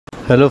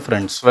Hello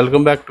friends,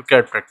 welcome back to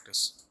CAD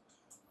practice.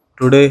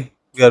 Today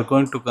we are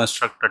going to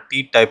construct a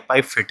T-type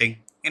pipe fitting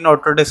in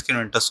Autodesk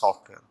Inventor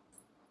software.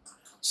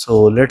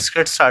 So let's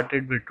get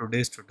started with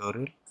today's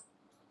tutorial.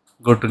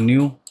 Go to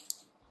new,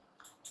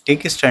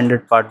 take a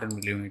standard part in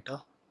millimeter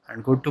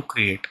and go to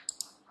create.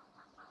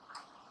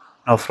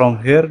 Now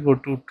from here go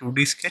to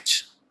 2D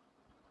sketch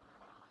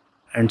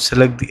and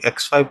select the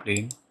XY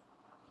plane.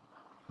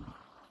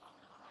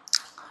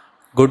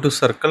 Go to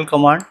circle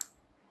command.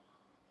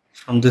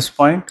 From this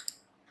point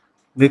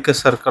make a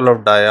circle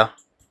of dia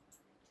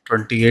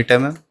 28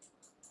 mm.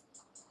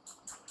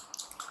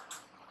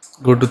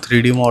 Go to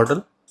 3D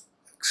model,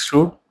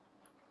 extrude.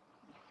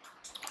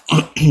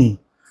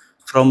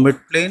 From mid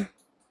plane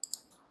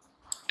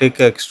take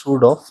a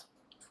extrude of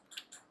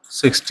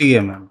 60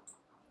 mm.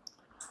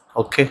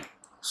 Okay,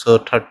 so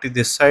 30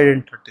 this side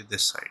and 30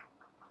 this side.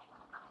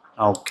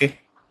 Now okay.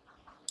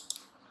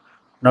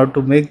 Now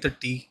to make the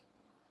T,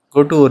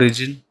 go to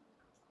origin.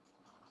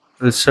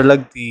 We'll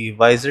select the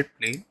YZ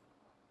plane.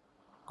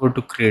 Go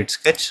to create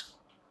sketch.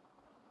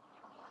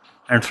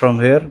 And from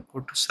here go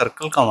to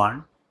circle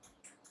command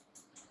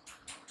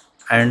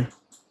and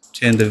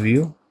change the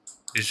view,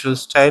 visual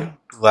style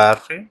to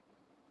wireframe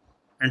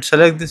and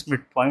select this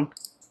midpoint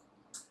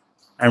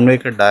and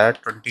make a dia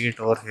 28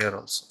 over here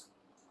also.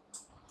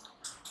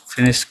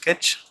 Finish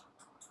sketch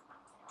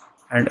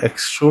and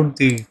extrude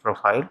the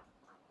profile.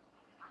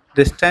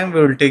 This time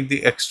we will take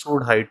the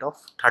extrude height of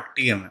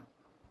 30 mm.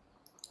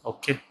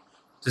 Okay,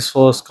 this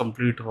was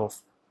complete of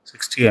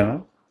 60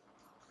 mm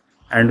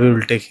and we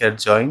will take here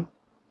join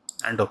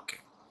and okay.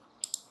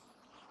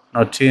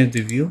 Now change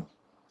the view,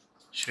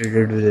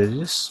 shaded with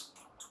edges.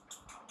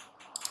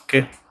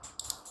 Okay,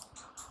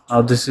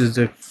 now this is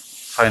the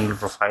final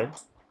profile.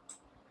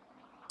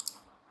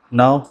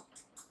 Now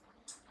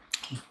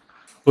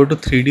go to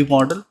 3D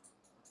model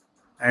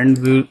and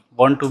we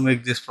want to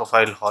make this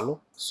profile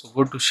hollow. So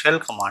go to shell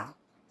command.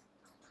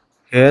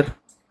 Here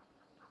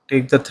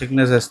take the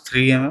thickness as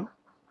 3 mm.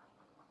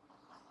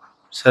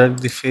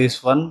 Select the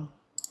face 1,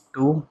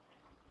 2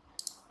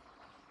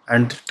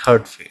 and the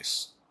third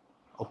face.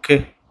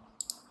 Okay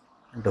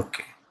and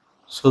okay.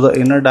 So the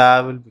inner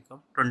dia will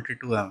become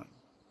 22 mm.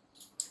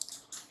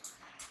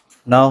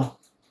 Now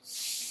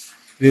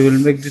we will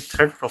make the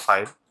thread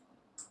profile.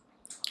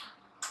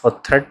 For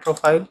thread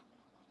profile,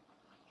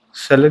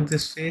 select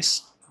this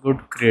face, go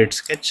to create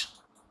sketch,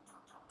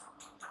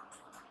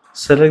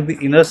 select the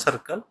inner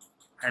circle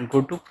and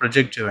go to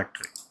project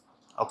geometry.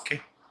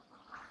 Okay,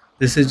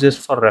 this is just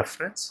for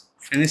reference.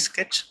 Finish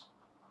sketch.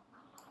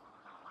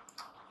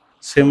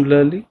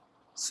 Similarly,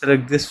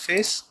 select this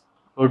face,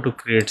 go to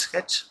create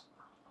sketch,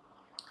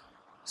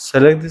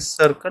 select this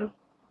circle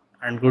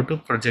and go to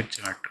project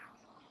geometry.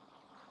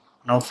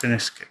 Now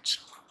finish sketch.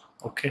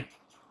 Okay.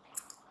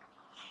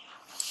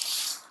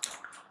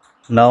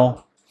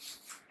 Now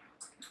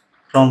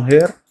from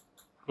here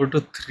go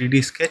to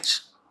 3D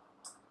sketch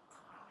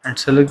and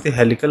select the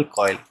helical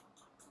coil.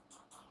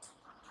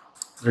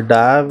 The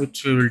dia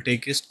which we will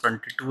take is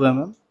 22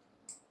 mm,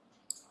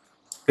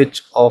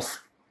 pitch of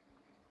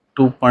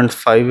 2.5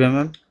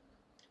 mm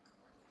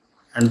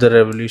and the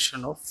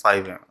revolution of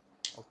 5 mm.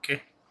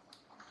 Okay.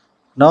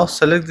 Now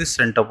select this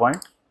center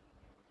point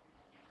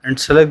and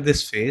select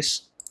this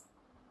face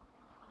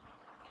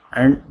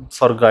and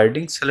for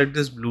guiding select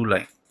this blue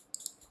line.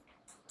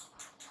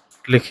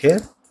 Click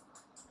here,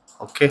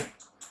 okay,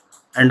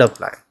 and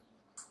apply.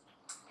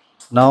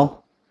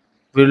 Now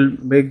we'll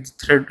make the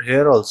thread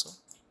here also.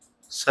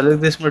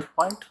 Select this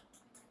midpoint,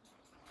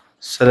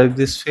 select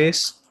this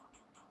face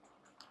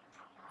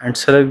and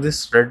select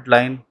this red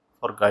line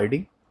for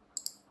guiding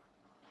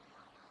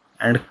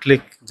and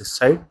click this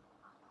side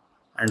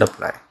and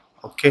apply.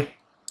 Okay.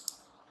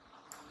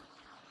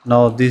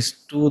 Now these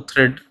two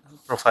thread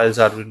profiles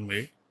are being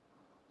made.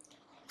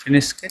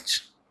 Finish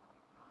sketch.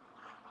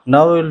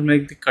 Now we will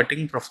make the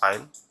cutting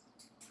profile.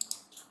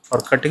 For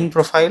cutting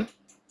profile,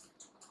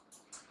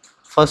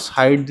 first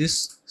hide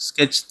this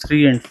sketch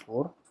 3 and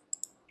 4.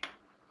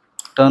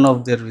 Turn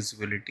off their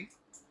visibility.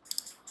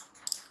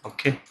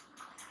 Okay.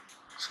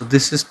 So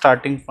this is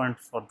starting point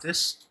for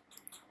this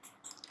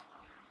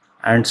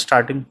and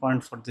starting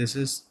point for this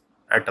is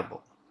at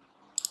above.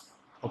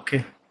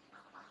 Okay.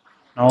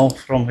 Now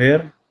from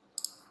here,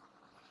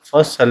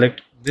 first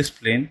select this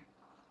plane.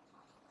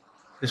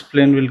 This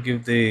plane will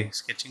give the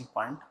sketching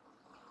point.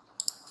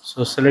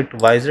 So select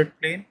YZ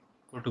plane,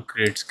 go to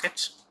create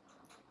sketch.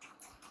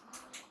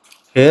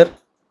 Here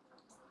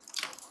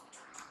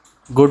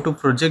go to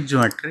project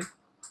geometry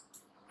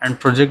and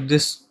project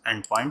this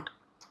endpoint.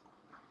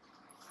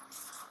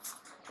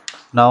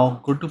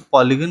 Now go to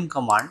polygon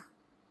command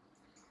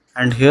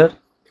and here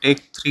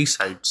take 3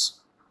 sides.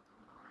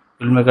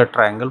 We'll make a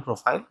triangle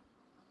profile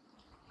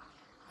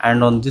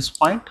and on this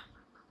point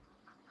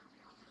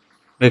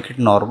make it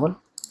normal.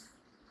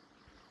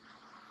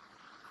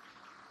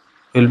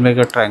 We'll make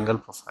a triangle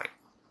profile.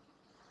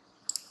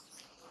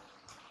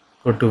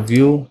 Go to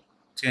view,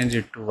 change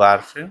it to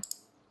wireframe.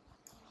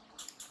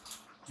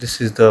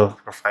 This is the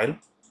profile.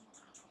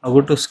 Now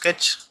go to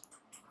sketch,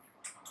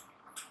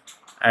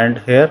 and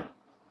here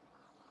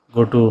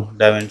go to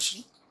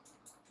dimension,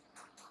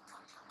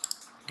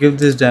 give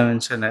this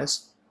dimension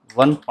as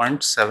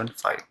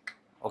 1.75.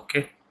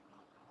 okay.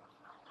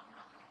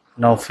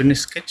 Now finish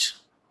sketch.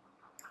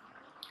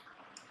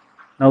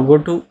 Now go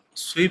to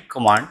sweep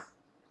command.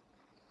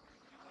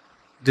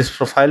 This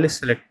profile is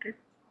selected.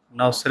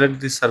 Now select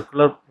the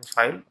circular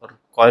profile or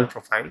coil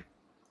profile,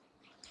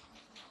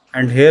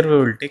 and here we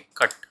will take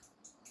cut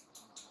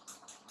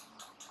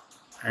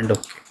and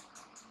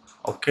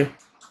okay.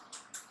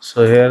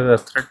 So here the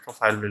thread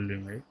profile will be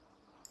made.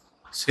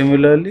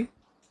 Similarly,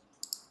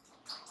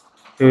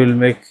 we will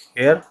make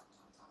here.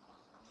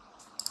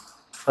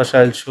 First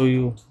I will show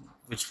you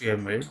which we have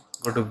made.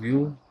 Go to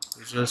view,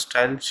 visual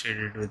style,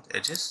 shaded with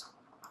edges.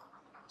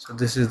 So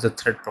this is the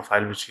thread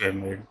profile which we have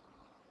made.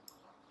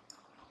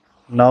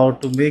 Now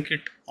to make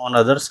it on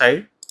other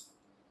side,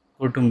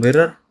 go to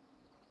mirror,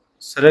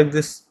 select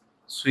this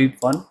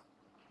sweep one,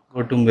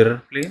 go to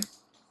mirror plane,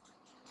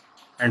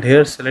 and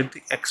here select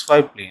the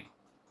XY plane.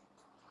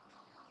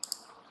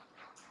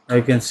 Now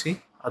you can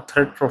see a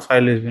thread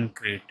profile has been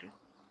created,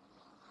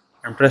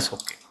 and press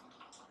OK.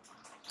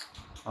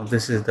 Now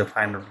this is the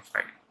final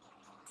profile.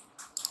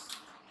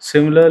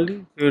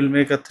 Similarly, we will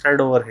make a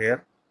thread over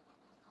here.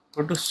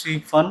 Go to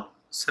sweep one,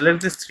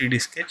 select this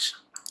 3D sketch,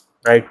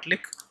 right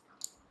click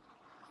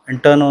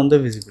and turn on the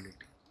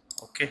visibility.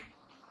 Okay.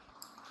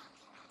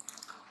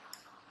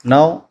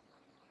 Now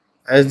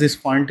as this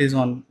point is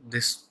on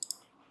this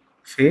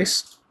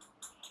face,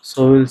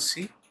 so we will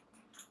see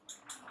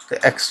the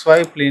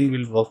XY plane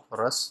will work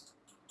for us.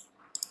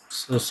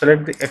 So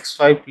select the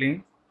XY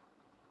plane,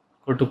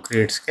 go to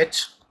create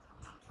sketch.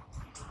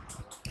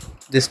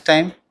 This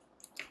time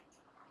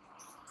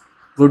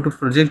go to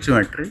project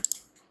geometry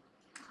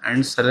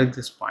and select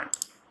this point.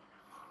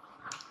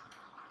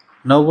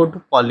 Now go to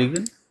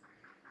polygon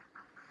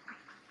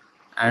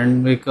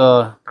and make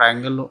a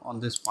triangle on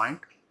this point.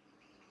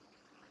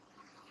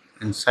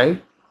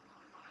 Inside,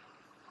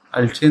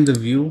 I'll change the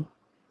view,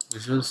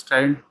 visual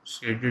style,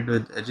 shaded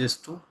with edges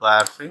to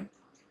wireframe,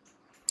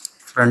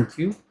 front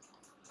view.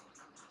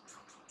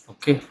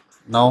 Okay,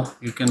 now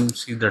you can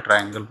see the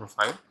triangle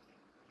profile.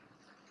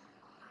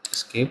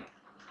 Escape.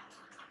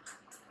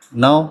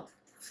 Now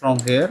from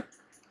here,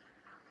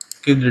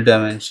 give the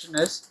dimension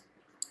as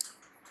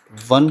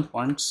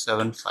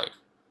 1.75.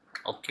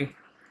 okay.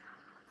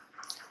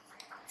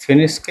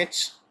 Finish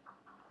sketch.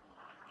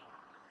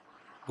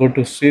 Go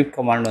to sweep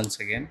command once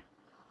again.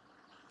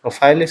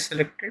 Profile is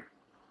selected.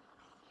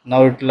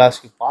 Now it will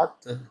ask you path.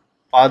 The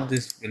path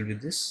this will be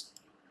this.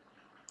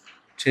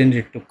 Change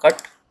it to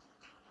cut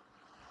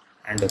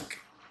and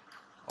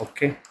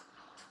okay.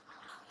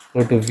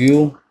 Go to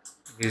view,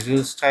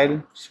 visual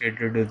style,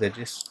 shaded with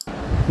edges.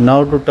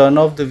 Now to turn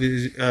off the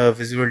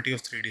visibility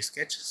of 3D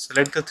sketch,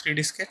 select the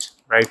 3D sketch,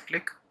 right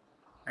click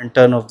and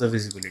turn off the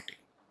visibility.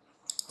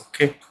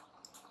 Okay.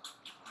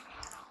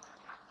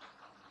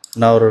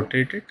 Now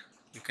rotate it.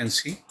 You can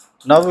see.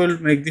 Now we will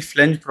make the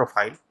flange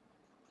profile.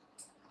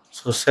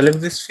 So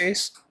select this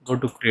face, go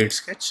to create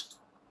sketch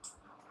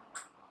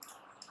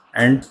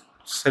and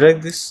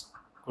select this,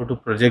 go to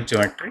project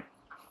geometry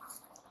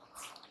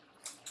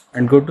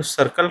and go to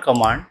circle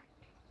command.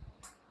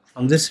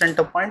 From this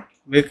center point,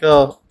 make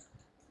a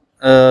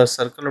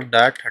circle of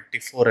diameter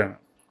 34 mm.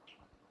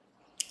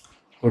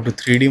 Go to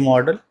 3D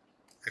model,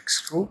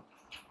 extrude,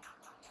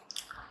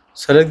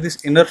 select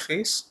this inner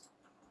face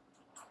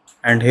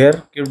and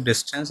here give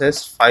distance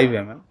as 5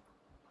 mm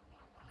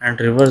and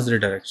reverse the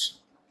direction.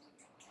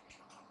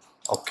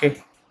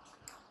 Okay.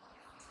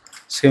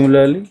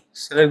 Similarly,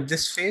 select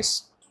this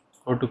face,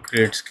 go to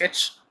create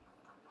sketch,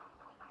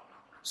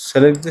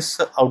 select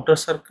this outer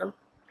circle,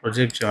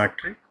 project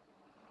geometry,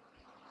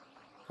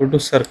 go to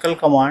circle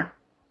command.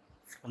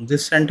 From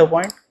this center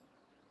point,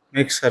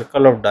 make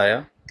circle of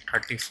dia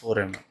 34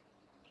 mm.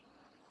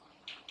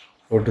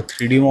 Go to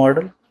 3D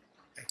model,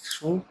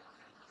 extrude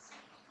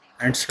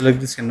and select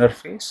this inner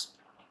face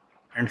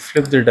and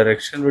flip the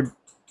direction with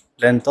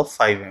length of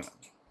 5 mm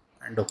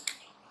and okay.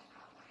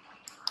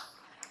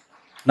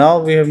 Now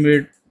we have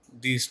made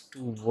these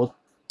two both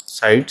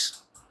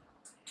sides.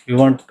 We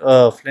want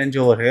a flange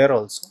over here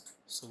also.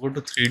 So go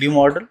to 3D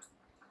model,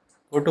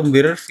 go to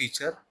mirror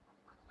feature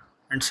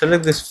and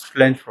select this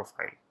flange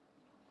profile.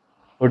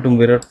 Go to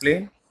mirror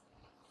plane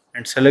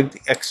and select the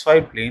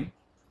XY plane.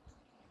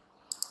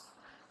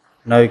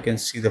 Now you can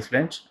see the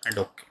flange and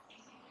okay.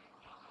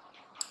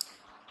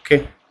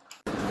 Okay.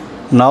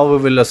 Now we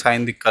will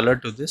assign the color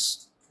to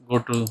this. Go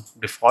to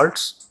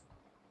defaults.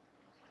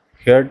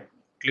 Here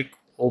click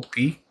OP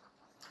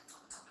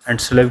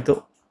and select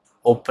the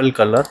opal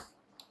color.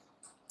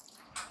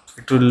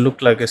 It will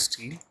look like a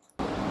steel.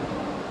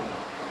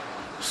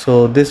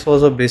 So this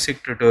was a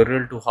basic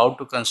tutorial to how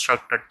to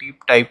construct a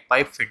T-type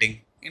pipe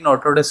fitting in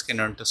Autodesk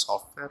Inventor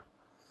software.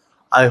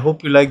 I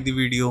hope you like the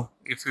video.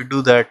 If you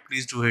do that,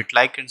 please do hit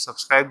like and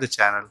subscribe the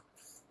channel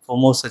for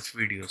more such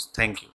videos. Thank you.